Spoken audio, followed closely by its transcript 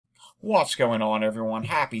What's going on, everyone?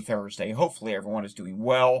 Happy Thursday. Hopefully everyone is doing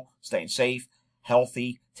well, staying safe,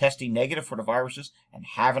 healthy, testing negative for the viruses, and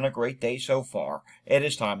having a great day so far. It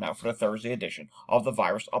is time now for the Thursday edition of the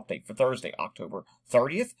Virus Update for Thursday, October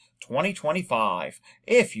 30th, 2025.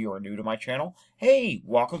 If you are new to my channel, hey,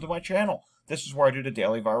 welcome to my channel. This is where I do the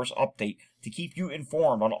daily virus update to keep you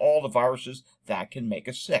informed on all the viruses that can make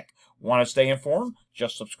us sick. Want to stay informed?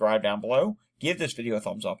 Just subscribe down below. Give this video a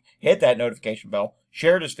thumbs up, hit that notification bell,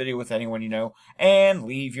 share this video with anyone you know, and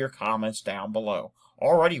leave your comments down below.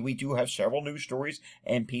 Already, we do have several news stories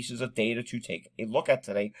and pieces of data to take a look at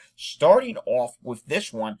today, starting off with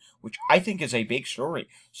this one, which I think is a big story.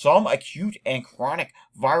 Some acute and chronic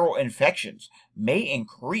viral infections may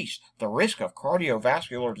increase the risk of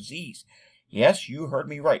cardiovascular disease. Yes, you heard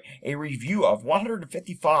me right. A review of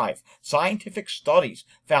 155 scientific studies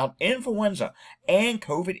found influenza and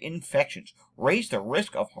COVID infections raise the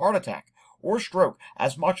risk of heart attack or stroke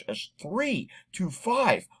as much as 3 to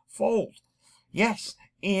 5-fold. Yes,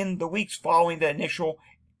 in the weeks following the initial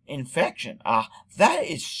infection. That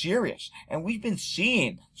is serious. And we've been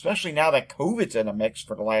seeing, especially now that COVID's in the mix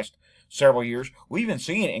for the last several years, we've been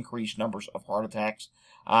seeing increased numbers of heart attacks.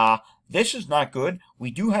 This is not good.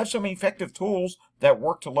 We do have some effective tools that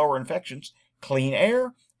work to lower infections: clean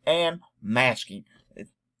air and masking.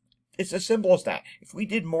 It's as simple as that. If we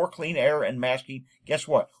did more clean air and masking, guess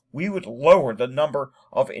what? We would lower the number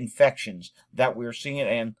of infections that we're seeing,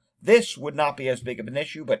 and this would not be as big of an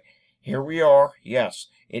issue, but here we are. Yes,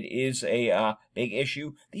 it is a big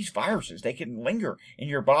issue. These viruses, they can linger in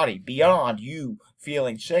your body beyond you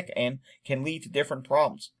feeling sick and can lead to different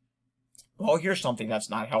problems. Well, here's something that's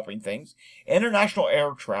not helping things. International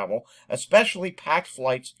air travel, especially packed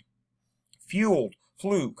flights, fueled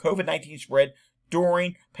COVID-19 spread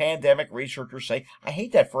during pandemic, researchers say. I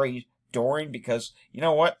hate that phrase, during, because you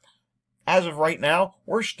know what? As of right now,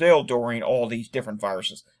 we're still during all these different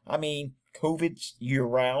viruses. I mean, COVID's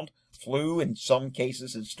year-round. Flu, in some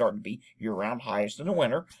cases, is starting to be year-round, highest in the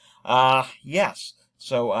winter. Yes.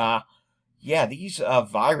 So, yeah, these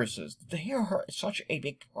viruses, they are such a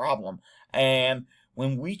big problem. And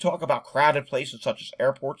when we talk about crowded places such as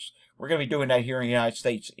airports, we're going to be doing that here in the United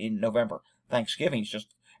States in November. Thanksgiving's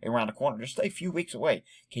just around the corner, just a few weeks away.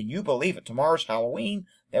 Can you believe it? Tomorrow's Halloween,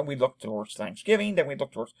 then we look towards Thanksgiving, then we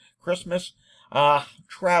look towards Christmas.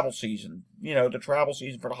 Travel season, the travel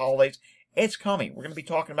season for the holidays, it's coming. We're going to be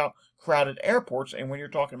talking about crowded airports, and when you're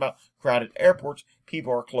talking about crowded airports,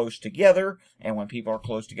 people are close together, and when people are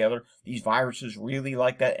close together, these viruses really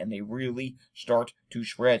like that, and they really start to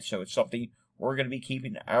spread. So it's something we're going to be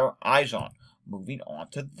keeping our eyes on. Moving on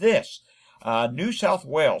to this. New South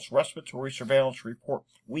Wales Respiratory Surveillance Report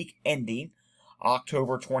week ending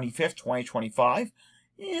October 25th, 2025.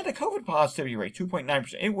 And the COVID positivity rate,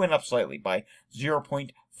 2.9%. It went up slightly by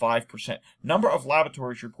 0.5%. Number of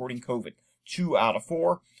laboratories reporting COVID, 2 out of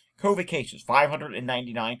 4. COVID cases,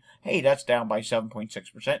 599. Hey, that's down by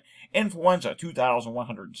 7.6%. Influenza,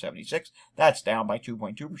 2,176. That's down by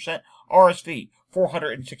 2.2%. RSV,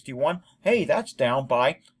 461. Hey, that's down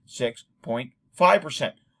by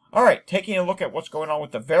 6.5%. All right, taking a look at what's going on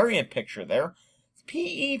with the variant picture there.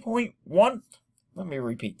 PE.1, let me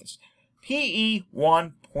repeat this. PE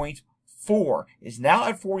 1.4 is now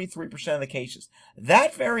at 43% of the cases.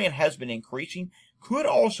 That variant has been increasing. Could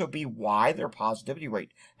also be why their positivity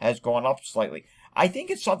rate has gone up slightly. I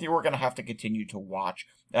think it's something we're going to have to continue to watch.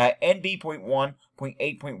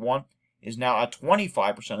 NB.1.8.1 is now at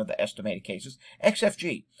 25% of the estimated cases.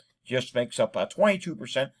 XFG just makes up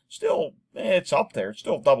 22%. Still, it's up there. It's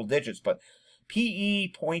still double digits, but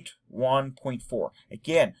PE.1.4.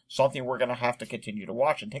 Again, something we're going to have to continue to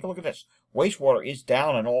watch. And take a look at this. Wastewater is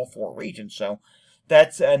down in all 4 regions, so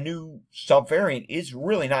that new subvariant is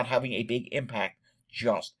really not having a big impact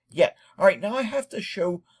just yet. All right, now I have to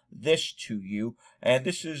show this to you, and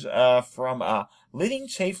this is from Living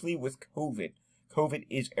Safely with COVID. COVID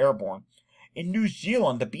is airborne. In New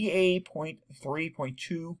Zealand, the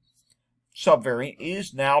BA.3.2 subvariant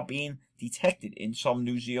is now being detected in some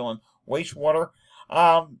New Zealand wastewater.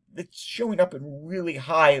 It's showing up in really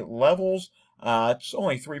high levels. It's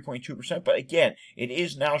only 3.2%, but again, it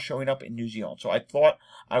is now showing up in New Zealand. So I thought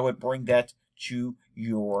I would bring that to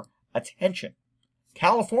your attention.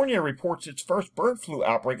 California reports its first bird flu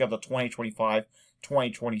outbreak of the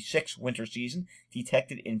 2025-2026 winter season,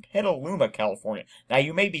 detected in Petaluma, California. Now,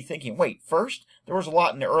 you may be thinking, wait, first, there was a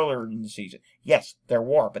lot earlier in the season. Yes, there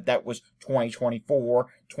were, but that was 2024,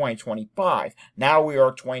 2025. Now we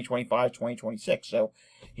are 2025, 2026. So,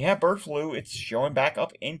 yeah, bird flu, it's showing back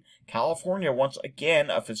up in California. Once again,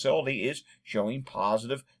 a facility is showing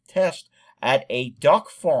positive tests at a duck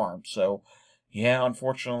farm. So, Yeah,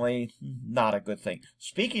 unfortunately, not a good thing.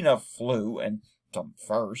 Speaking of flu, and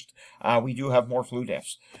first, we do have more flu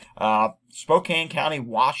deaths. Spokane County,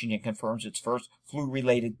 Washington confirms its first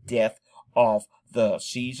flu-related death of the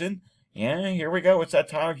season. Yeah, here we go. It's that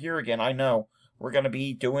time of year again. I know. We're going to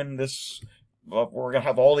be doing this. We're going to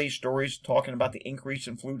have all these stories talking about the increase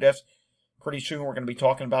in flu deaths. Pretty soon we're going to be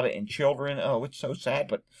talking about it in children. Oh, it's so sad,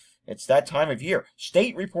 but it's that time of year.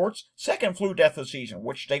 State reports second flu death of the season.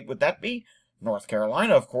 Which state would that be? North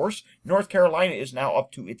Carolina, of course. North Carolina is now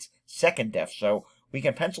up to its second death. So we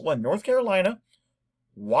can pencil in North Carolina,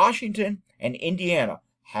 Washington, and Indiana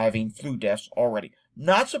having flu deaths already.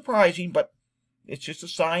 Not surprising, but it's just a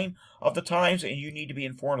sign of the times, and you need to be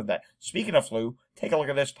informed of that. Speaking of flu, take a look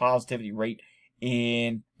at this positivity rate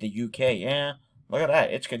in the UK. Yeah, look at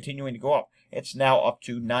that. It's continuing to go up. It's now up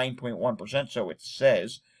to 9.1%, so it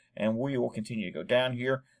says, and we will continue to go down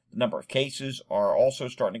here. The number of cases are also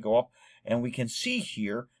starting to go up, and we can see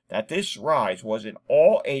here that this rise was in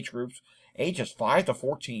all age groups, ages 5 to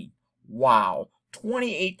 14. Wow,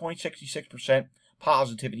 28.66%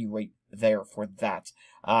 positivity rate there for that.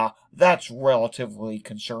 That's relatively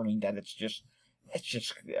concerning that it's just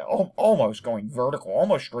almost going vertical,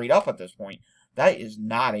 almost straight up at this point. That is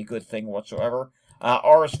not a good thing whatsoever.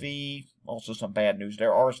 RSV, also some bad news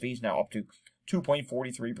there. RSV is now up to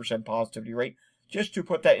 2.43% positivity rate. Just to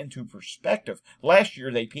put that into perspective, last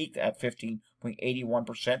year they peaked at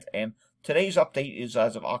 15.81%, and today's update is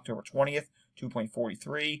as of October 20th,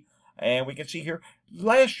 2.43. And we can see here,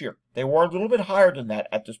 last year, they were a little bit higher than that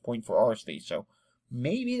at this point for RSV. So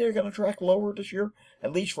maybe they're going to track lower this year,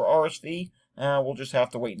 at least for RSV. We'll just have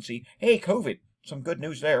to wait and see. Hey, COVID, some good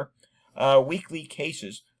news there. Weekly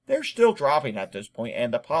cases, they're still dropping at this point,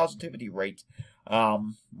 and the positivity rate,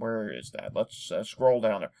 where is that? Let's scroll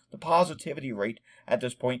down there. The positivity rate at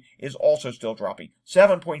this point is also still dropping.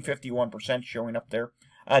 7.51% showing up there.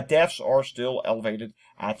 Deaths are still elevated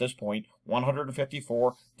at this point.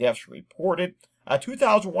 154 deaths reported.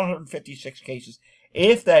 2,156 cases,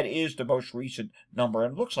 if that is the most recent number.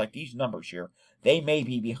 And it looks like these numbers here, they may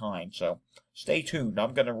be behind. So stay tuned.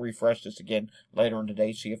 I'm going to refresh this again later in the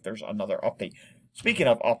day, see if there's another update. Speaking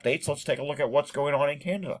of updates, let's take a look at what's going on in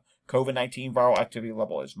Canada. COVID-19 viral activity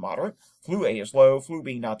level is moderate. Flu A is low. Flu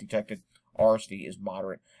B not detected. RSV is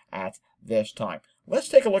moderate at this time. Let's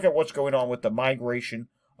take a look at what's going on with the migration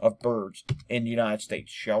of birds in the United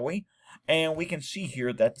States, shall we? And we can see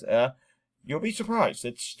here that you'll be surprised.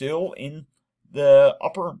 It's still in the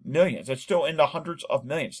upper millions. It's still in the hundreds of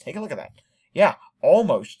millions. Take a look at that. Yeah,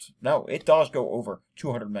 almost. No, it does go over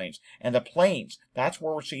 200 millions. And the plains, that's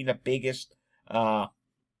where we're seeing the biggest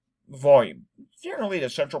volume. Generally the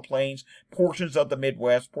Central Plains, portions of the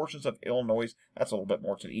Midwest, portions of Illinois. That's a little bit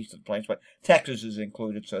more to the east of the plains, but Texas is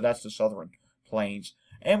included, so that's the southern plains.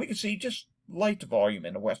 And we can see just light volume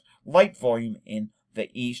in the west, light volume in the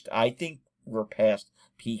east. I think we're past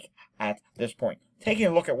peak at this point. Taking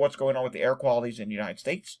a look at what's going on with the air qualities in the United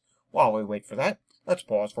States. While we wait for that, let's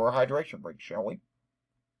pause for a hydration break, shall we?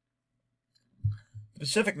 The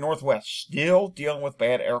Pacific Northwest still dealing with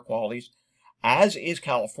bad air qualities, as is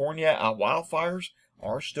California. Wildfires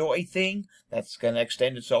are still a thing that's going to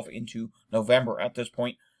extend itself into November at this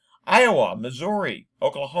point. Iowa, Missouri,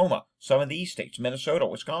 Oklahoma, some of these states, Minnesota,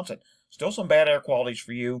 Wisconsin, still some bad air qualities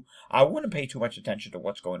for you. I wouldn't pay too much attention to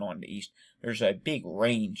what's going on in the east. There's a big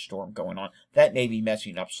rainstorm going on. That may be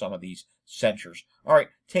messing up some of these sensors. All right,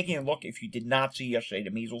 taking a look, if you did not see yesterday,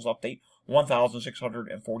 the measles update,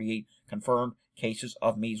 1,648 confirmed cases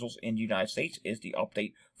of measles in the United States is the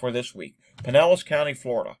update for this week. Pinellas County,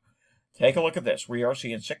 Florida. Take a look at this. We are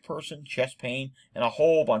seeing sick person, chest pain, and a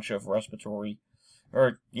whole bunch of respiratory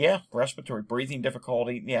breathing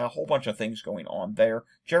difficulty. Yeah, a whole bunch of things going on there.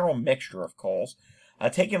 General mixture of calls.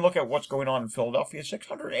 Taking a look at what's going on in Philadelphia,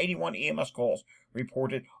 681 EMS calls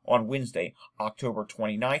reported on Wednesday, October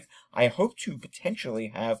 29th. I hope to potentially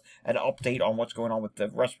have an update on what's going on with the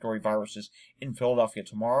respiratory viruses in Philadelphia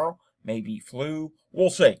tomorrow. Maybe flu. We'll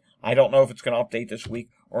see. I don't know if it's going to update this week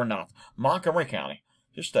or not. Montgomery County,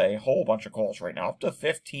 just a whole bunch of calls right now. Up to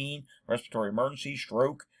 15 respiratory emergency,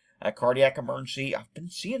 stroke, cardiac emergency. I've been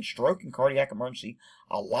seeing stroke and cardiac emergency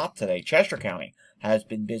a lot today. Chester County has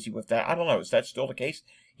been busy with that. I don't know. Is that still the case?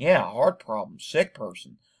 Yeah, heart problem, sick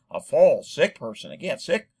person, a fall, sick person. Again,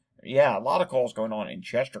 sick. Yeah, a lot of calls going on in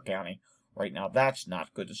Chester County right now. That's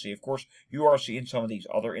not good to see. Of course, you are seeing some of these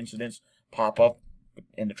other incidents pop up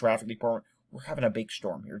in the traffic department. We're having a big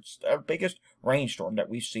storm here. It's our biggest rainstorm that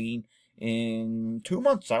we've seen in 2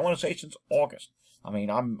 months. I want to say since August. I mean,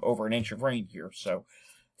 I'm over an inch of rain here, so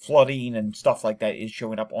flooding and stuff like that is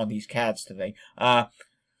showing up on these CADs today.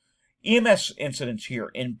 EMS incidents here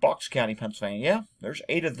in Bucks County, Pennsylvania. Yeah, there's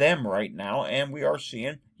 8 of them right now, and we are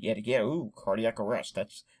seeing, yet again, cardiac arrest.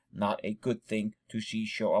 That's not a good thing to see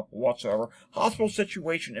show up whatsoever. Hospital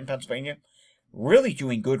situation in Pennsylvania, really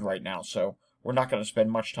doing good right now, so we're not going to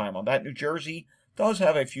spend much time on that. New Jersey does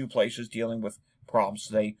have a few places dealing with problems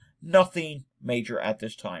today. Nothing major at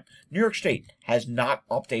this time. New York State has not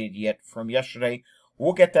updated yet from yesterday.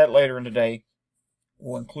 We'll get that later in the day.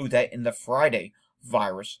 We'll include that in the Friday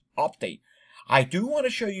virus update. I do want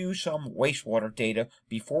to show you some wastewater data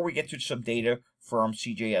before we get to some data from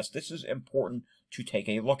CJS. This is important to take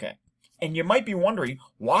a look at. And you might be wondering,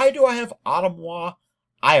 why do I have Ottumwa,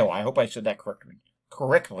 Iowa? I hope I said that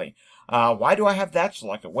correctly. Why do I have that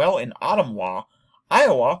selected? Well, in Ottumwa,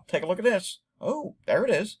 Iowa, take a look at this. Oh, there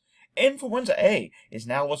it is. Influenza A is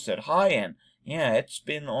now listed high, and yeah, it's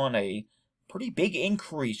been on a pretty big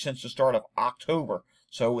increase since the start of October.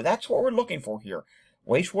 So that's what we're looking for here.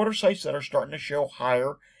 Wastewater sites that are starting to show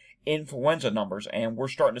higher influenza numbers, and we're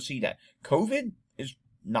starting to see that. COVID is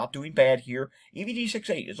not doing bad here.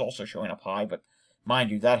 EVD68 is also showing up high, but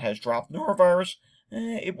mind you, that has dropped. Norovirus,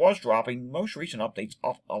 it was dropping. Most recent updates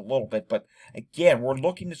up a little bit, but again, we're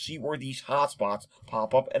looking to see where these hotspots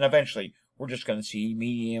pop up, and eventually we're just going to see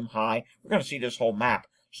medium, high. We're going to see this whole map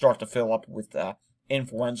start to fill up with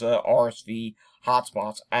influenza, RSV,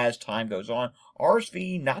 hotspots as time goes on.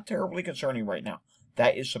 RSV, not terribly concerning right now.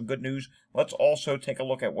 That is some good news. Let's also take a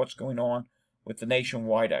look at what's going on with the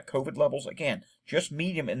nationwide COVID levels. Again, just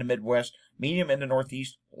medium in the Midwest, medium in the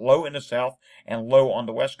Northeast, low in the South, and low on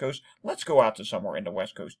the West Coast. Let's go out to somewhere in the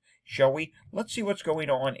West Coast, shall we? Let's see what's going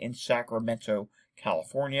on in Sacramento,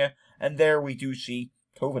 California. And there we do see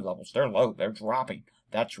COVID levels. They're low. They're dropping.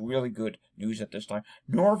 That's really good news at this time.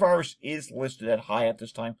 Norovirus is listed at high at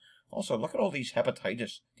this time. Also, look at all these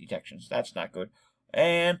hepatitis detections. That's not good.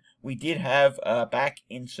 And we did have, back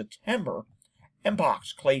in September,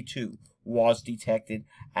 Mpox Clade 2 was detected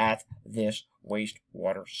at this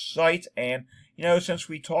wastewater site. And, you know, since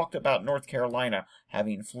we talked about North Carolina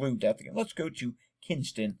having flu death again, let's go to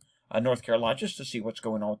Kinston, North Carolina, just to see what's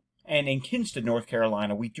going on. And in Kinston, North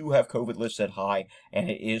Carolina, we do have COVID listed high, and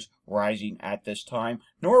it is rising at this time.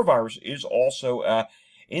 Norovirus is also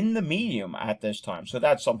in the medium at this time, so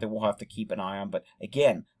that's something we'll have to keep an eye on. But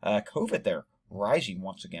again, COVID there rising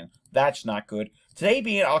once again. That's not good. Today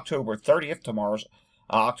being October 30th, tomorrow's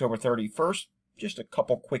October 31st. Just a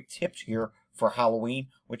couple quick tips here for Halloween,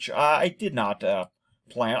 which I did not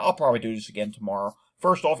plan. I'll probably do this again tomorrow.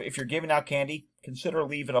 First off, if you're giving out candy, consider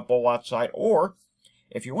leaving a bowl outside, or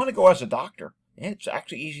if you want to go as a doctor, it's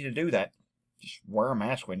actually easy to do that. Just wear a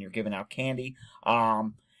mask when you're giving out candy.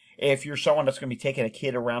 If you're someone that's going to be taking a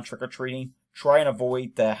kid around trick-or-treating, try and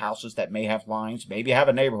avoid the houses that may have lines. Maybe you have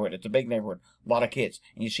a neighborhood. It's a big neighborhood. A lot of kids.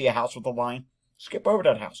 And you see a house with a line, skip over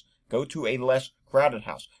that house. Go to a less crowded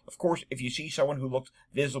house. Of course, if you see someone who looks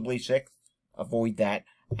visibly sick, avoid that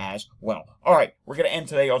as well. All right, we're going to end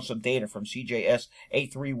today on some data from CJS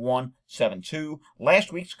 83172.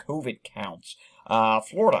 Last week's COVID counts.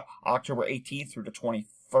 Florida, October 18th through the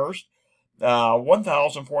 21st,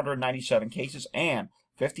 1,497 cases and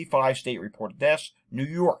 55 state-reported deaths. New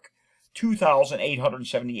York,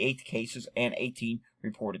 2,878 cases and 18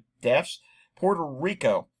 reported deaths. Puerto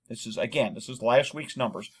Rico, this is last week's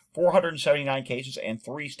numbers, 479 cases and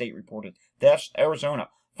 3 state-reported deaths. Arizona,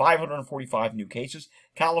 545 new cases.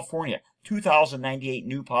 California, 2,098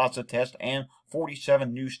 new positive tests and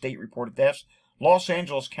 47 new state-reported deaths. Los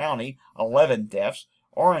Angeles County, 11 deaths.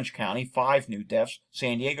 Orange County, 5 new deaths.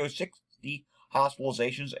 San Diego, 60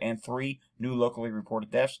 hospitalizations and 3 new locally reported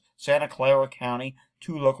deaths. Santa Clara County,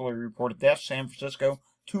 2 locally reported deaths. San Francisco,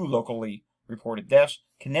 2 locally reported deaths.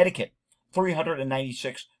 Connecticut,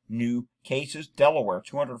 396 new cases. Delaware,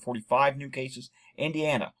 245 new cases.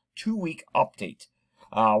 Indiana, 2-week update.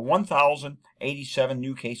 1,087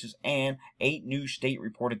 new cases and 8 new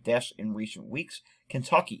state-reported deaths in recent weeks.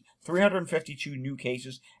 Kentucky, 352 new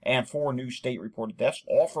cases and 4 new state-reported deaths,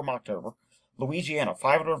 all from October. Louisiana,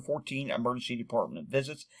 514 emergency department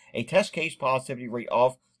visits, a test case positivity rate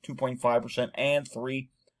of 2.5%, and 3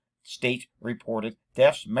 state-reported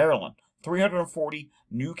deaths. Maryland, 340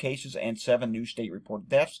 new cases and 7 new state-reported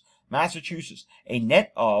deaths. Massachusetts, a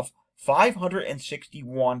net of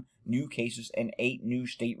 561 new cases and 8 new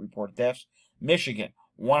state-reported deaths. Michigan,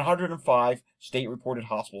 105 state-reported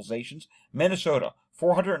hospitalizations. Minnesota,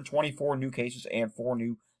 424 new cases and 4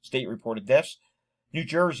 new state-reported deaths. New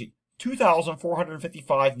Jersey,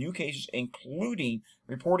 2,455 new cases, including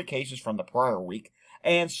reported cases from the prior week,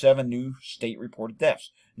 and 7 new state-reported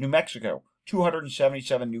deaths. New Mexico,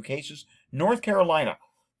 277 new cases. North Carolina,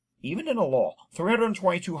 even in a law.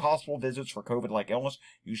 322 hospital visits for COVID-like illness.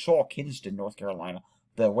 You saw Kinston, North Carolina.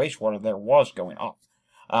 The wastewater there was going up.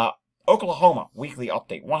 Oklahoma, weekly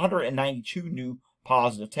update. 192 new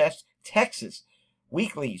positive tests. Texas,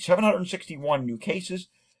 weekly, 761 new cases.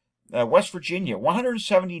 West Virginia,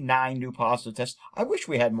 179 new positive tests. I wish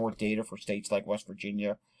we had more data for states like West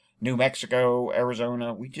Virginia, New Mexico,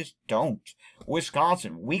 Arizona. We just don't.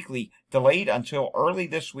 Wisconsin, weekly, delayed until early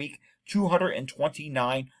this week,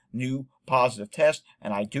 229 new positive tests.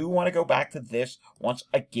 And I do want to go back to this once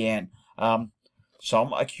again.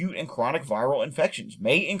 Some acute and chronic viral infections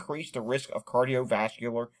may increase the risk of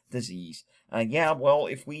cardiovascular disease. Yeah, well,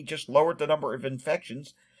 if we just lowered the number of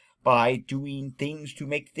infections by doing things to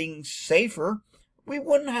make things safer, we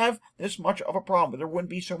wouldn't have this much of a problem. There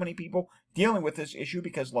wouldn't be so many people dealing with this issue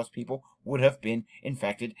because less people would have been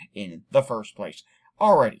infected in the first place.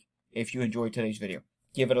 Alrighty, if you enjoyed today's video,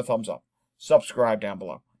 give it a thumbs up, subscribe down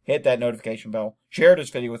below, hit that notification bell, share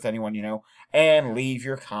this video with anyone you know, and leave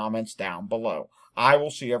your comments down below. I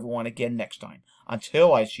will see everyone again next time.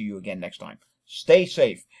 Until I see you again next time, stay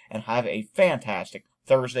safe and have a fantastic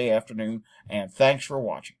Thursday afternoon, and thanks for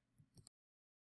watching.